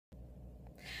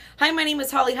Hi, my name is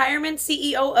Holly Hireman,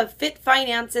 CEO of Fit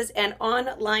Finances and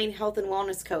online health and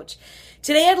wellness coach.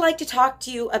 Today, I'd like to talk to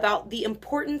you about the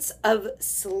importance of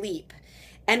sleep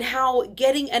and how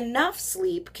getting enough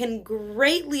sleep can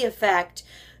greatly affect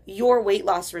your weight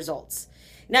loss results.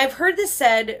 Now, I've heard this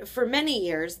said for many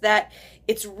years that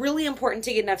it's really important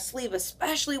to get enough sleep,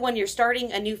 especially when you're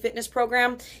starting a new fitness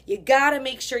program. You gotta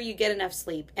make sure you get enough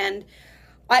sleep. And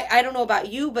I don't know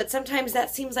about you, but sometimes that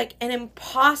seems like an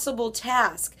impossible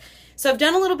task. So I've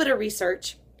done a little bit of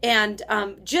research and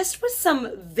just with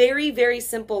some very, very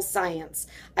simple science,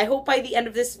 I hope by the end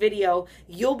of this video,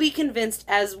 you'll be convinced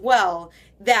as well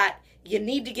that you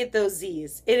need to get those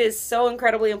Z's. It is so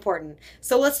incredibly important.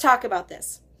 So let's talk about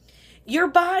this. Your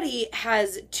body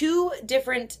has two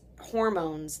different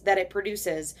hormones that it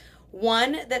produces.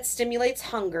 One that stimulates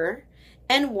hunger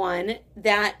and one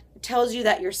that tells you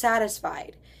that you're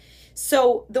satisfied.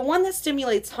 So the one that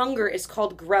stimulates hunger is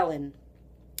called ghrelin.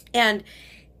 And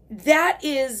that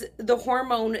is the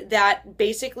hormone that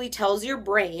basically tells your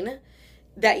brain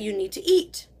that you need to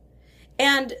eat.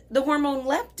 And the hormone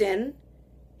leptin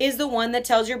is the one that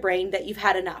tells your brain that you've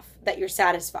had enough, that you're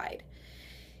satisfied.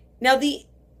 Now, the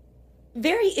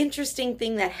very interesting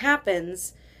thing that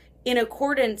happens in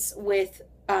accordance with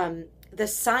the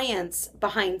science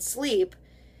behind sleep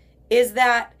is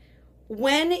that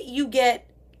when you get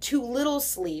too little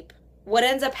sleep, what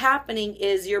ends up happening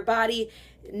is your body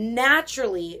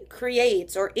naturally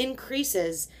creates or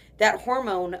increases that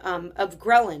hormone of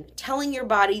ghrelin, telling your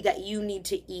body that you need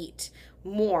to eat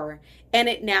more, and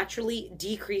it naturally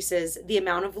decreases the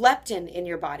amount of leptin in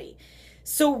your body.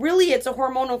 So really, it's a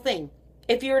hormonal thing.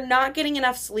 If you're not getting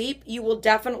enough sleep, you will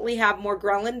definitely have more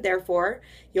ghrelin, therefore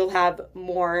you'll have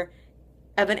more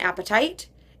of an appetite,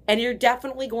 and you're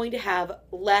definitely going to have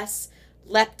less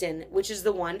leptin, which is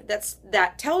the one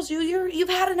that tells you you've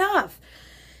had enough.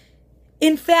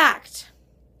 In fact,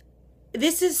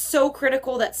 this is so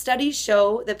critical that studies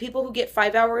show that people who get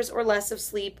 5 hours or less of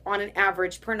sleep on an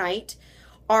average per night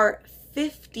are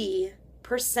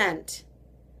 50%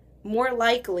 more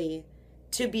likely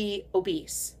to be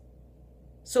obese.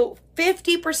 So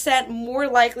 50% more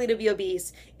likely to be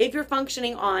obese if you're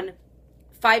functioning on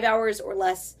 5 hours or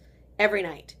less every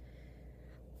night.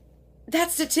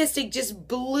 That statistic just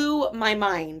blew my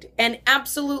mind and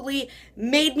absolutely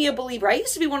made me a believer. I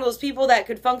used to be one of those people that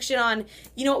could function on,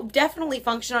 definitely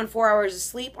function on 4 hours of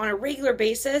sleep on a regular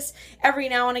basis. Every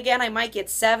now and again, I might get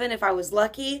 7 if I was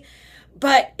lucky.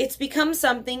 But it's become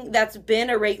something that's been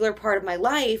a regular part of my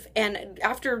life. And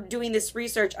after doing this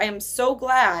research, I am so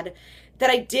glad that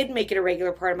I did make it a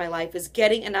regular part of my life, is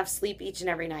getting enough sleep each and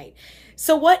every night.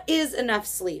 So what is enough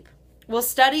sleep? Well,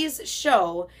 studies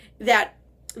show that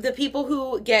the people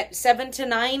who get 7 to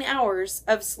 9 hours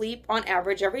of sleep on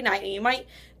average every night, and you might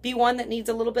be one that needs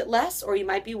a little bit less, or you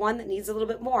might be one that needs a little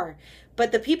bit more.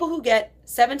 But the people who get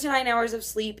 7 to 9 hours of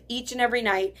sleep each and every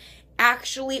night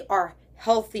actually are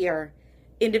healthier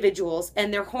individuals,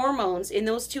 and their hormones in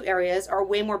those two areas are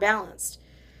way more balanced.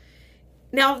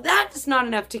 Now, if that's not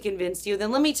enough to convince you, then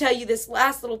let me tell you this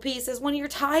last little piece is when you're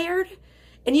tired,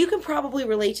 and you can probably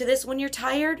relate to this, when you're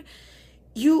tired,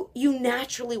 you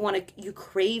naturally you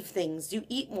crave things, you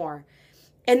eat more.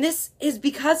 And this is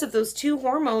because of those two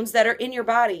hormones that are in your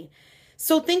body.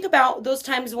 So think about those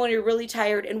times when you're really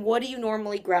tired, and what do you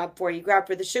normally grab for? You grab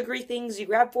for the sugary things, you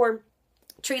grab for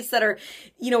treats that are,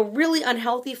 really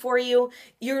unhealthy for you.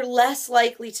 You're less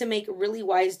likely to make really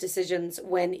wise decisions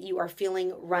when you are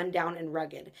feeling run down and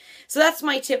rugged. So that's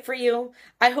my tip for you.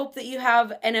 I hope that you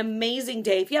have an amazing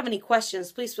day. If you have any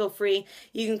questions, please feel free.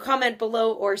 You can comment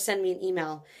below or send me an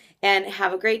email. And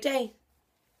have a great day.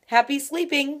 Happy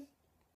sleeping.